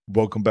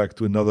Welcome back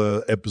to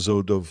another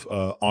episode of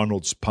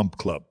Arnold's Pump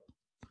Club.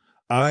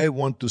 I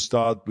want to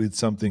start with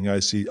something I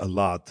see a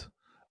lot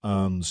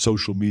on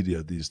social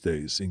media these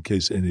days, in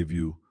case any of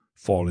you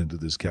fall into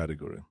this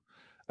category.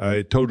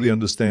 I totally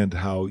understand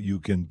how you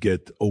can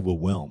get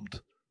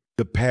overwhelmed.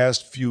 The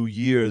past few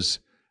years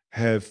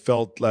have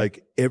felt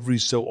like every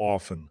so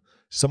often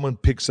someone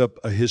picks up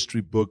a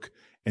history book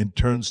and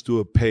turns to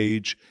a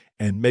page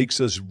and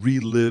makes us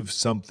relive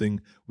something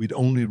we'd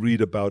only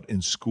read about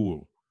in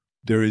school.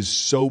 There is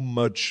so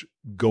much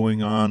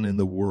going on in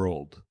the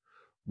world,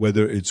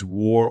 whether it's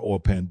war or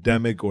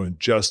pandemic or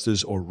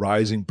injustice or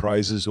rising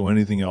prices or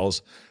anything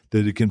else,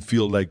 that it can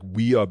feel like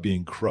we are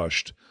being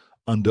crushed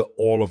under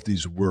all of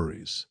these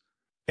worries.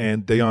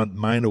 And they aren't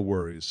minor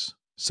worries.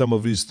 Some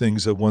of these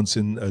things are once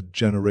in a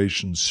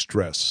generation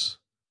stress.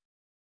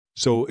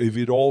 So if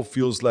it all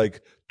feels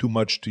like too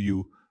much to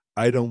you,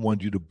 I don't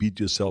want you to beat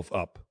yourself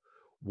up.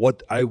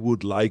 What I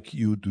would like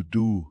you to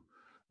do,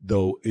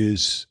 though,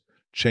 is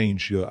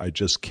change your I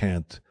just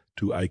can't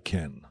to I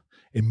can.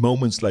 In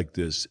moments like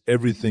this,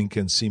 everything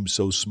can seem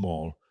so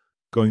small.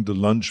 Going to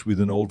lunch with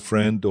an old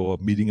friend or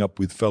meeting up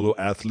with fellow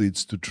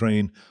athletes to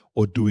train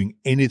or doing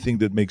anything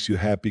that makes you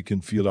happy can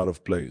feel out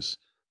of place.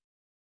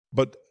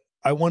 But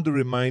I want to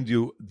remind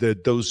you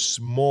that those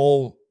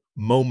small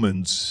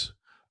moments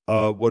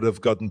are what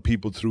have gotten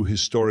people through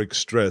historic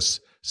stress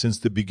since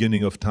the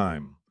beginning of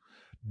time.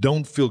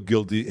 Don't feel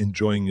guilty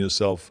enjoying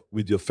yourself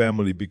with your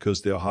family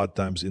because there are hard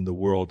times in the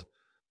world.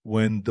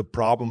 When the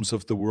problems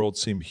of the world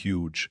seem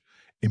huge,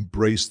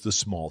 embrace the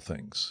small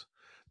things.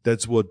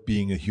 That's what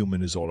being a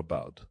human is all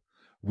about.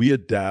 We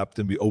adapt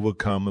and we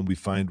overcome and we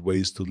find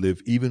ways to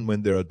live even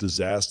when there are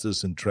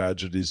disasters and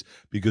tragedies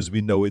because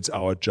we know it's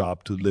our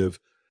job to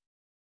live.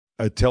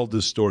 I tell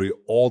this story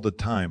all the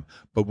time,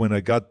 but when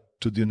I got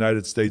to the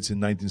United States in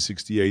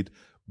 1968,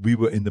 we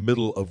were in the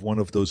middle of one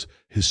of those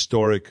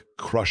historic,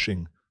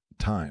 crushing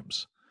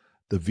times.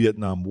 The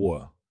Vietnam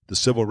War, the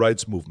Civil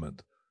Rights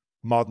Movement.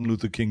 Martin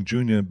Luther King Jr.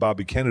 and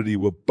Bobby Kennedy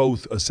were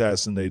both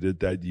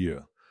assassinated that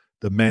year.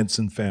 The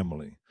Manson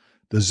family,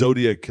 the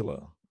Zodiac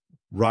Killer,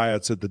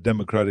 riots at the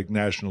Democratic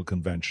National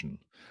Convention.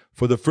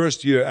 For the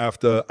first year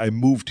after I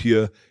moved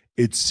here,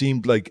 it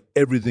seemed like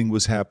everything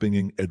was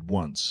happening at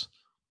once.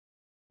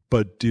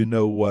 But do you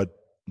know what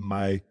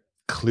my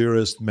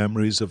clearest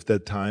memories of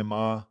that time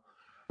are?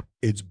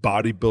 It's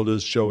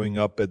bodybuilders showing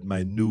up at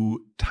my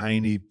new,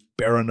 tiny,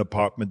 barren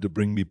apartment to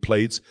bring me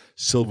plates,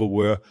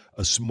 silverware,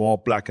 a small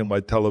black and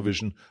white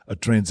television, a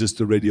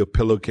transistor radio,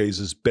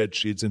 pillowcases, bed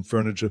sheets, and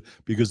furniture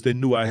because they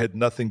knew I had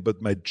nothing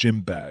but my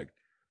gym bag.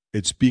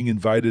 It's being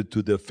invited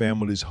to their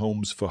families'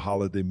 homes for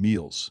holiday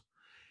meals.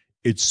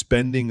 It's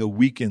spending a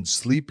weekend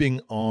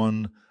sleeping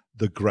on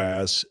the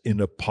grass in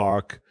a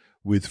park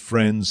with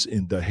friends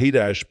in the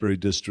Haight-Ashbury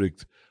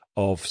district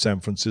of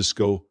San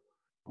Francisco.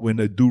 When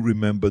I do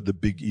remember the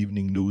big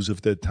evening news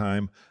of that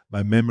time,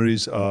 my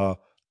memories are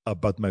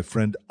about my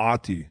friend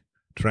Artie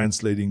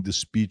translating the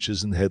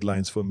speeches and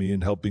headlines for me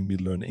and helping me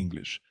learn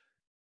English.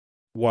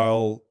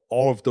 While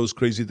all of those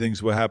crazy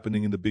things were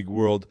happening in the big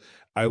world,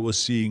 I was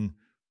seeing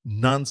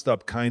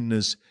nonstop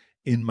kindness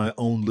in my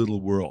own little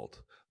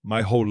world.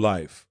 My whole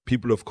life,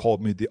 people have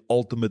called me the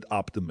ultimate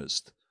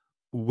optimist.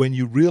 When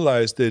you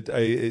realize that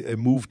I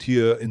moved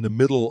here in the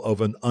middle of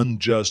an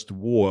unjust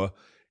war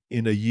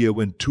in a year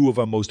when two of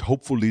our most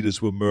hopeful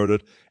leaders were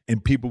murdered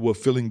and people were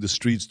filling the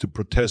streets to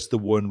protest the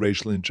war and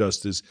racial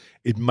injustice,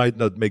 it might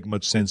not make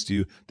much sense to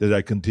you that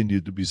I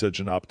continue to be such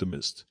an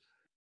optimist.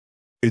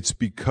 It's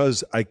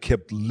because I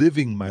kept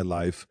living my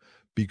life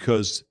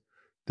because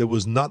there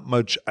was not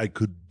much I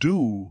could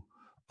do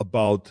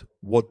about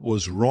what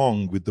was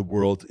wrong with the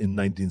world in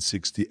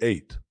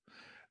 1968.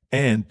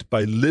 And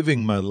by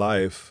living my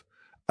life,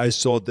 I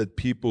saw that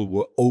people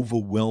were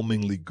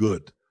overwhelmingly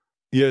good.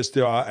 Yes,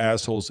 there are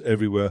assholes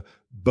everywhere,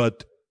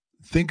 but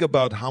think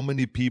about how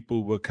many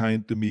people were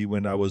kind to me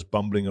when I was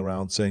bumbling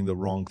around saying the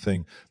wrong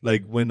thing.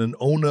 Like when an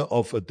owner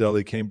of a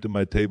deli came to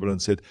my table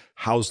and said,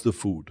 "How's the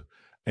food?"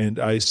 And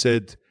I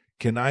said,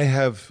 "Can I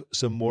have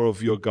some more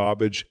of your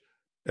garbage?"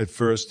 At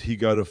first, he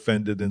got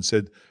offended and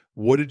said,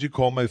 "What did you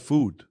call my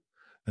food?"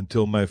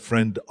 Until my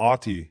friend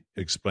Artie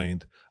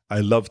explained, I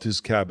loved his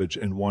cabbage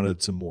and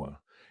wanted some more.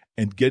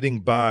 And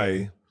getting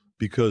by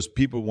because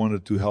people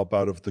wanted to help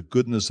out of the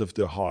goodness of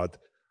their heart.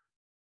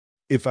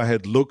 If I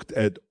had looked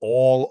at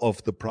all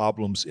of the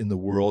problems in the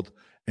world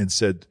and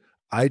said,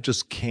 I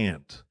just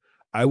can't,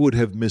 I would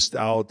have missed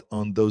out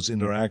on those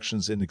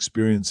interactions and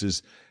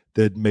experiences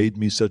that made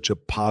me such a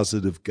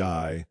positive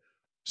guy.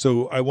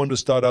 So I want to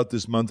start out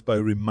this month by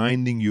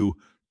reminding you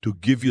to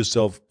give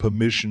yourself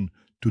permission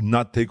to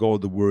not take all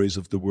the worries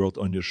of the world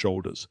on your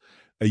shoulders.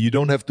 You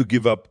don't have to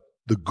give up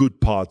the good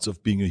parts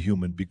of being a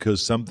human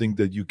because something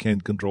that you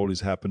can't control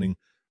is happening.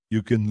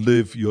 You can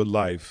live your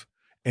life,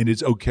 and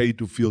it's okay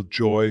to feel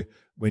joy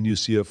when you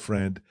see a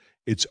friend.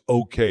 It's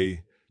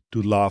okay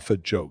to laugh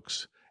at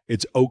jokes.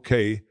 It's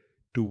okay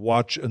to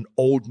watch an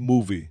old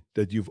movie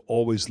that you've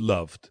always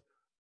loved.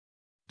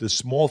 The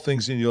small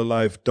things in your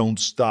life don't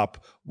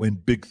stop when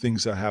big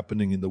things are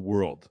happening in the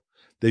world.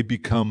 They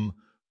become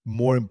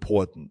more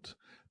important.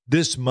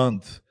 This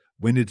month,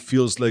 when it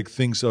feels like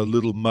things are a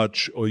little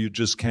much or you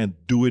just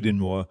can't do it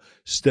anymore,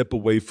 step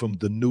away from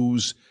the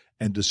news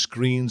and the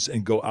screens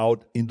and go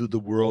out into the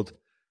world.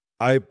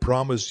 I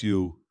promise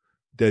you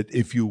that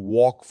if you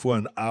walk for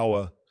an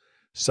hour,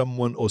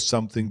 someone or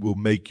something will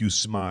make you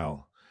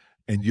smile,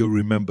 and you'll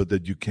remember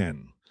that you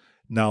can.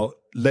 Now,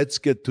 let's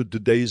get to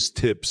today's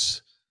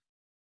tips.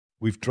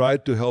 We've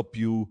tried to help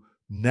you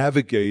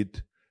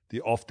navigate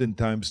the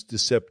oftentimes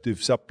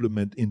deceptive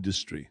supplement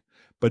industry.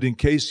 But in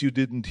case you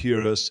didn't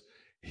hear us,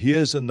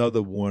 here's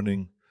another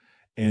warning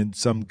and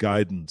some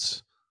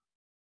guidance.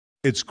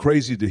 It's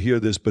crazy to hear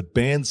this, but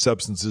banned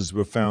substances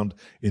were found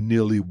in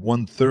nearly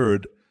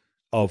 1/3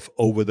 of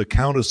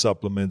over-the-counter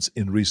supplements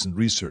in recent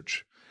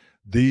research.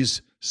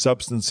 These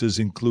substances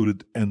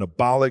included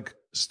anabolic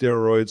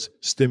steroids,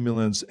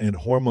 stimulants, and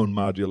hormone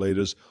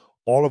modulators,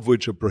 all of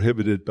which are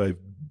prohibited by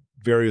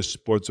various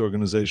sports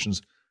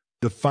organizations.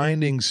 The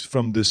findings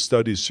from this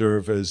study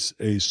serve as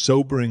a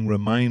sobering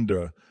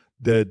reminder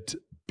that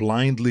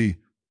blindly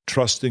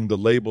trusting the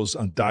labels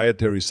on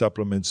dietary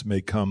supplements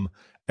may come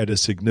at a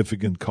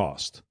significant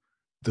cost.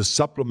 The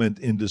supplement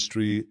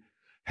industry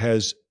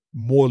has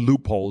more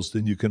loopholes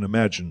than you can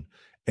imagine,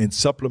 and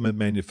supplement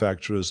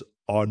manufacturers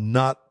are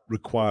not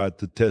required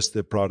to test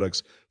their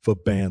products for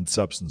banned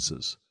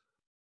substances.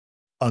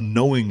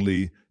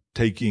 Unknowingly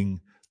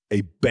taking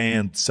a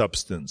banned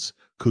substance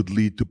could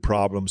lead to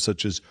problems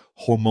such as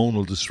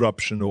hormonal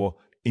disruption or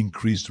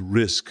increased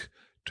risk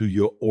to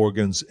your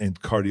organs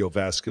and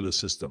cardiovascular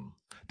system.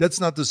 That's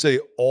not to say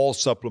all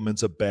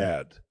supplements are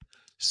bad.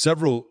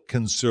 Several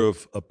can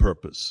serve a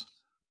purpose,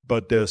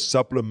 but they're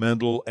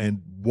supplemental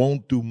and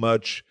won't do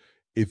much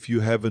if you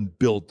haven't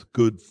built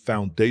good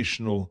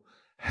foundational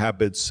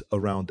habits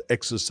around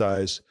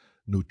exercise,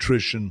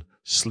 nutrition,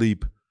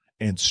 sleep,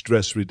 and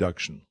stress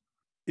reduction.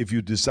 If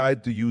you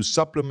decide to use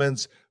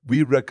supplements,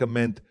 we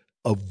recommend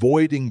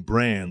avoiding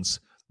brands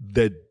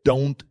that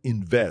don't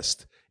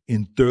invest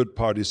in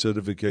third-party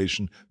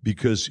certification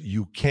because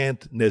you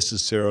can't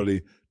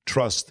necessarily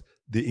trust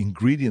the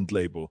ingredient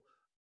label.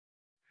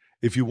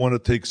 If you want to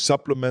take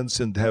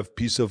supplements and have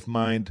peace of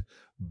mind,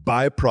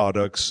 buy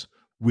products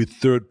with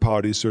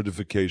third-party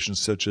certifications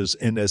such as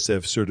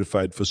NSF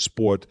Certified for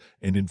Sport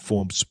and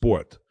Informed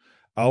Sport.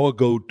 Our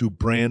go-to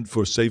brand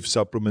for safe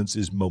supplements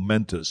is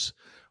Momentous,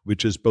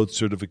 which has both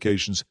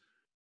certifications.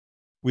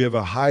 We have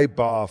a high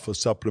bar for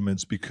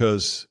supplements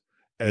because,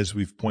 as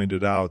we've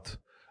pointed out,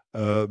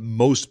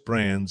 most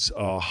brands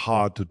are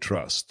hard to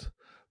trust.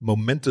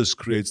 Momentous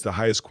creates the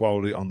highest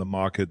quality on the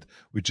market,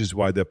 which is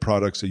why their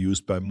products are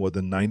used by more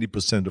than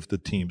 90% of the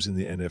teams in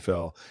the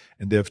NFL,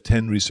 and they have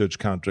 10 research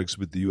contracts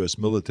with the U.S.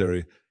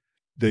 military.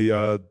 They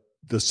are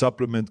the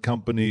supplement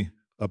company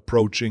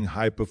approaching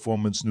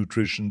high-performance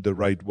nutrition the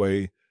right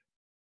way.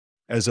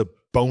 As a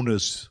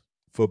bonus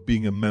for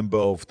being a member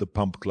of the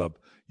Pump Club,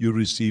 you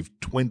receive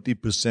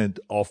 20%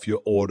 off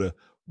your order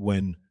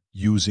when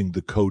using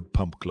the code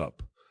Pump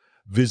Club.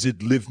 Visit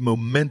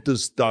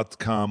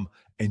livemomentous.com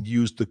and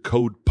use the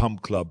code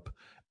Pump Club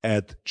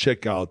at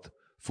checkout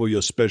for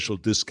your special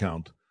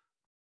discount.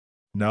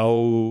 Now,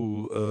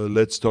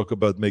 let's talk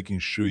about making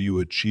sure you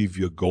achieve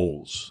your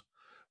goals.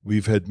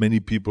 We've had many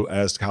people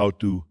ask how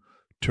to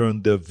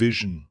turn their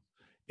vision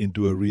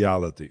into a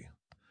reality.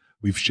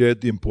 We've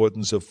shared the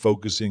importance of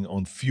focusing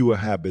on fewer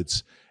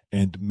habits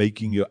and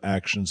making your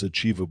actions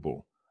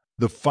achievable.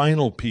 The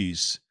final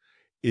piece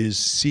is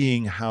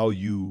seeing how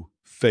you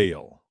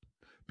fail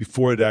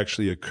before it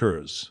actually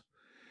occurs.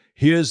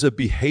 Here's a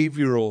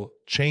behavioral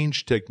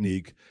change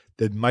technique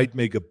that might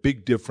make a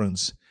big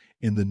difference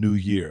in the new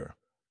year.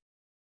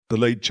 The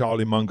late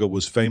Charlie Munger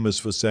was famous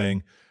for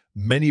saying,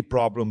 "Many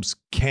problems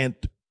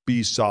can't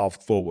be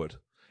solved forward.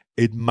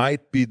 It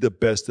might be the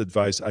best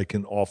advice I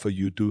can offer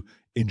you to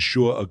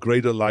ensure a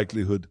greater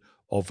likelihood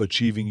of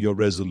achieving your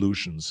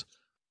resolutions."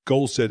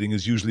 Goal setting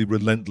is usually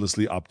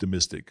relentlessly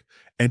optimistic,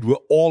 and we're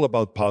all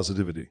about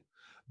positivity.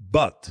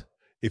 But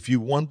if you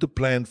want to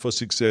plan for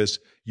success,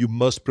 you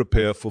must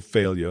prepare for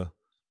failure.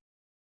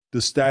 The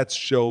stats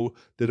show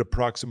that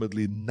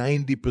approximately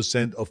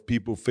 90% of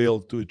people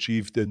fail to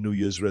achieve their New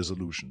Year's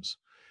resolutions.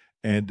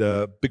 And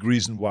a big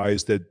reason why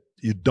is that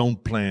you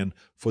don't plan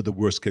for the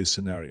worst case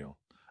scenario.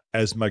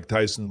 As Mike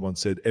Tyson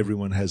once said,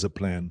 everyone has a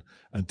plan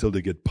until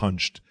they get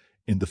punched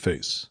in the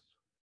face.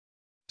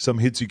 Some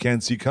hits you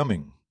can't see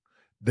coming.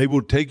 They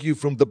will take you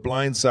from the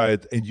blind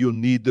side, and you'll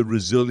need the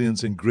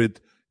resilience and grit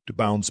to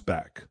bounce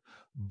back.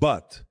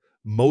 But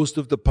most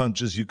of the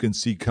punches you can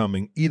see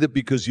coming, either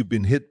because you've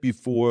been hit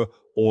before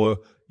or,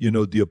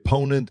 the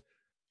opponent,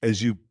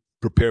 as you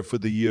prepare for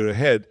the year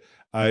ahead,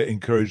 I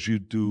encourage you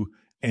to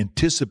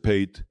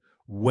anticipate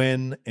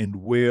when and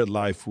where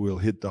life will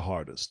hit the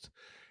hardest.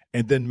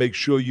 And then make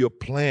sure your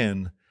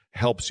plan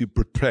helps you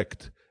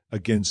protect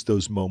against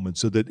those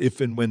moments so that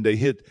if and when they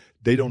hit,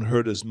 they don't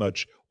hurt as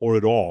much or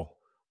at all.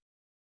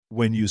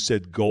 When you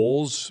set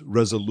goals,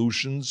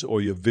 resolutions, or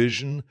your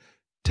vision,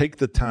 take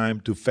the time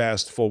to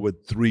fast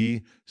forward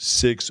 3,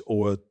 6,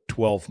 or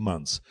 12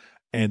 months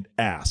and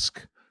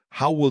ask,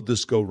 how will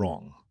this go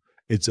wrong?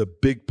 It's a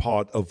big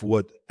part of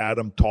what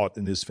Adam taught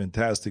in his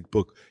fantastic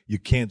book, You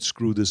Can't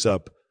Screw This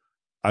Up.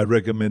 I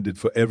recommend it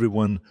for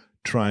everyone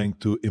trying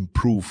to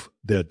improve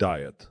their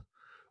diet.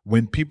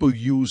 When people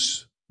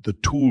use the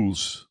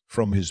tools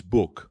from his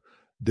book,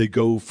 they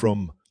go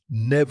from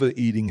never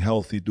eating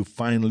healthy to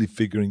finally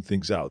figuring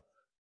things out.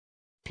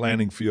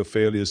 Planning for your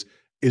failures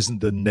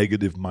isn't a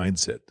negative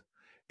mindset.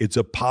 It's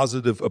a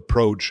positive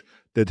approach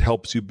that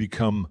helps you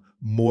become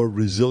more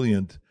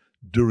resilient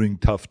during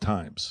tough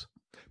times.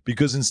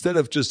 Because instead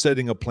of just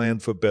setting a plan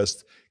for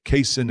best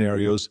case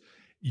scenarios,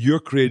 you're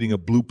creating a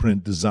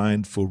blueprint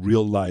designed for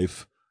real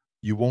life.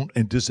 You won't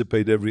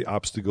anticipate every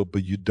obstacle,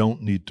 but you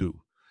don't need to.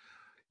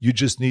 You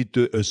just need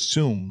to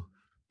assume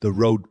the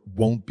road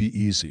won't be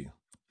easy.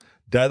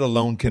 That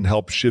alone can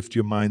help shift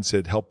your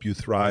mindset, help you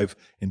thrive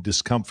in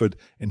discomfort,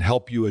 and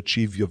help you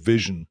achieve your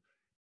vision.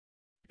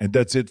 And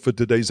that's it for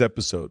today's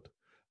episode.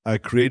 I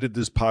created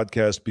this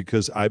podcast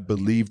because I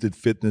believe that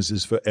fitness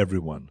is for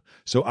everyone.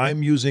 So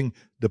I'm using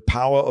the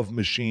power of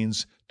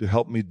machines to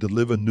help me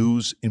deliver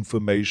news,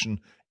 information,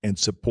 and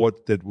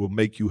support that will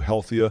make you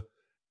healthier.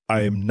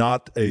 I am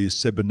not a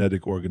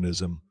cybernetic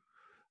organism,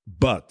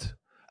 but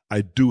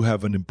I do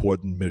have an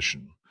important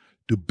mission: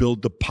 to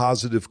build the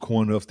positive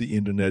corner of the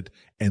internet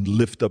and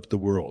lift up the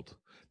world.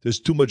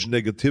 There's too much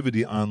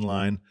negativity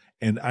online,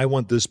 and I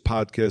want this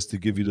podcast to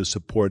give you the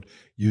support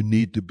you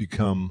need to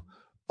become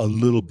a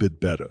little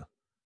bit better.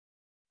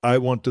 I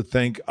want to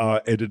thank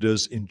our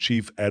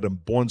editors-in-chief,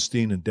 Adam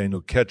Bornstein and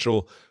Daniel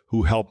Ketchel,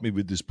 who helped me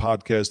with this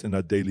podcast and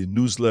our daily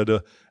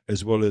newsletter,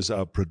 as well as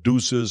our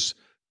producers,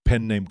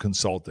 Pen Name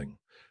Consulting.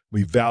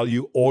 We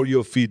value all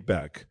your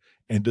feedback,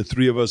 and the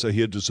three of us are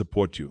here to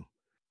support you.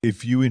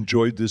 If you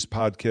enjoyed this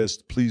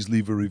podcast, please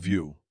leave a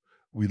review.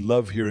 We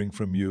love hearing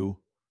from you.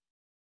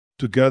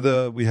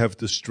 Together, we have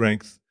the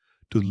strength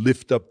to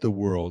lift up the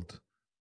world